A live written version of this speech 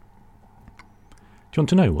Do you want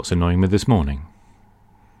to know what's annoying me this morning?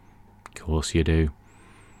 Of course you do.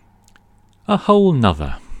 A whole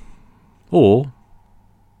nother. Or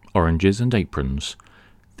oranges and aprons.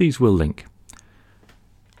 These will link.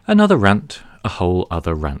 Another rant, a whole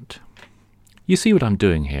other rant. You see what I'm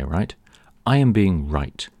doing here, right? I am being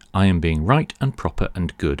right. I am being right and proper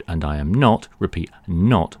and good, and I am not, repeat,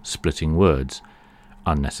 not splitting words.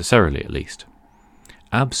 Unnecessarily, at least.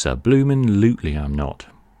 Abso-bloomin' I'm not.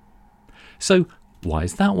 So, why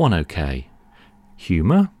is that one okay?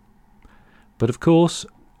 Humour? But of course,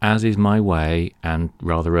 as is my way, and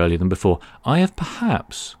rather earlier than before, I have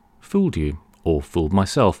perhaps fooled you, or fooled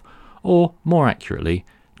myself, or, more accurately,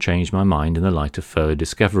 changed my mind in the light of further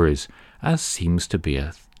discoveries, as seems to be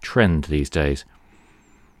a trend these days.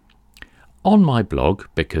 On my blog,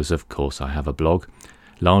 because of course I have a blog,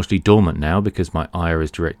 largely dormant now because my ire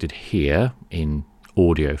is directed here in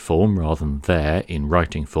audio form rather than there in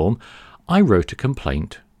writing form, I wrote a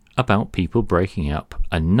complaint about people breaking up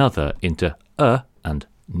another into a and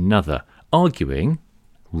nother, arguing,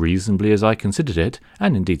 reasonably as I considered it,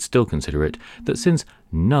 and indeed still consider it, that since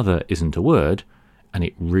nother isn't a word, and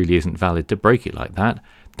it really isn't valid to break it like that,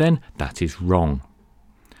 then that is wrong.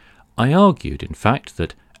 I argued, in fact,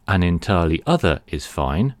 that an entirely other is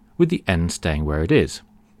fine, with the N staying where it is.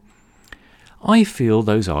 I feel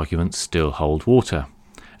those arguments still hold water,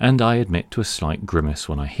 and I admit to a slight grimace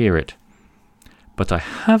when I hear it. But I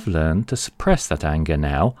have learned to suppress that anger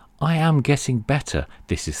now. I am getting better.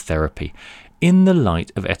 This is therapy. In the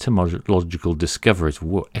light of etymological discoveries.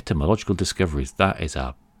 Etymological discoveries, that is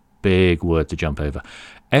a big word to jump over.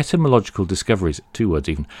 Etymological discoveries, 2 words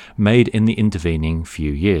even, made in the intervening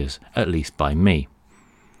few years, at least by me.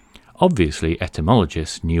 Obviously,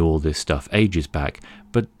 etymologists knew all this stuff ages back,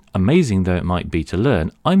 but amazing though it might be to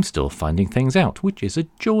learn, I'm still finding things out, which is a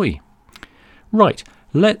joy. Right,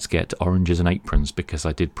 let's get to oranges and aprons, because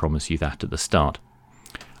I did promise you that at the start.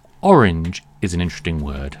 Orange is an interesting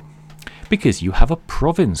word, because you have a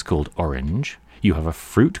province called Orange, you have a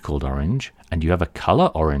fruit called orange, and you have a colour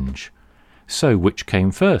orange. So which came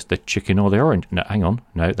first, the chicken or the orange? No, hang on,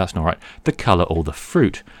 no, that's not right. The colour or the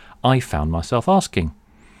fruit? I found myself asking.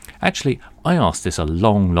 Actually, I asked this a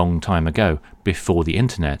long time ago, before the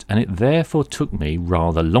internet, and it therefore took me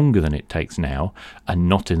rather longer than it takes now, a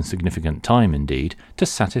not insignificant time indeed, to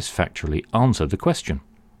satisfactorily answer the question.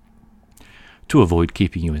 To avoid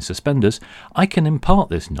keeping you in suspenders, I can impart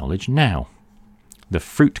this knowledge now. The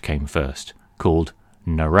fruit came first, called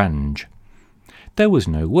naranj. There was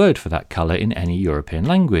no word for that colour in any European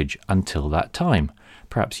language until that time,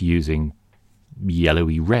 perhaps using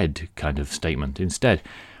yellowy red kind of statement instead.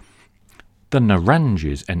 The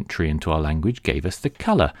naranj's entry into our language gave us the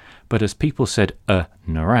colour, but as people said a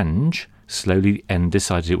naranj, slowly the N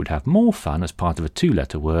decided it would have more fun as part of a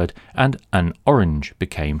 2-letter word, and an orange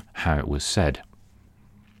became how it was said.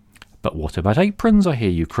 But what about aprons, I hear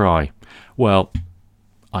you cry? Well,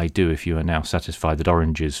 I do if you are now satisfied that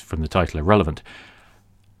oranges from the title are relevant.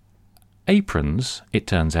 Aprons, it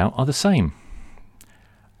turns out, are the same.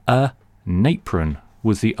 A napron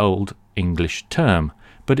was the old English term,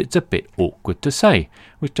 but it's a bit awkward to say,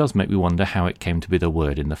 which does make me wonder how it came to be the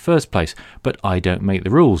word in the first place, but I don't make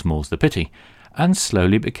the rules, more's the pity, and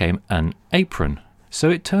slowly became an apron. So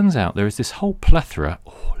it turns out there is this whole plethora,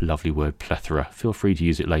 lovely word plethora, feel free to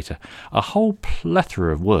use it later, a whole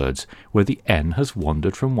plethora of words where the N has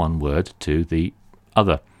wandered from one word to the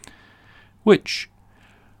other, which,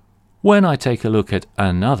 when I take a look at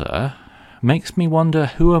another, makes me wonder,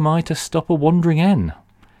 who am I to stop a wandering N?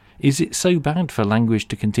 Is it so bad for language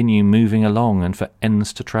to continue moving along and for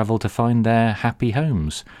N's to travel to find their happy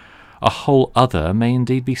homes? A whole other may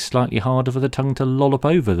indeed be slightly harder for the tongue to lollop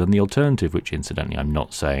over than the alternative, which incidentally I'm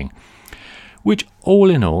not saying. Which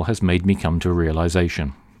all in all has made me come to a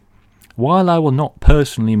realisation. While I will not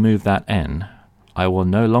personally move that N, I will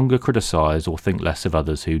no longer criticise or think less of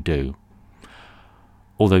others who do.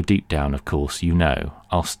 Although deep down, of course, you know,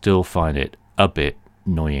 I'll still find it a bit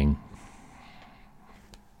annoying.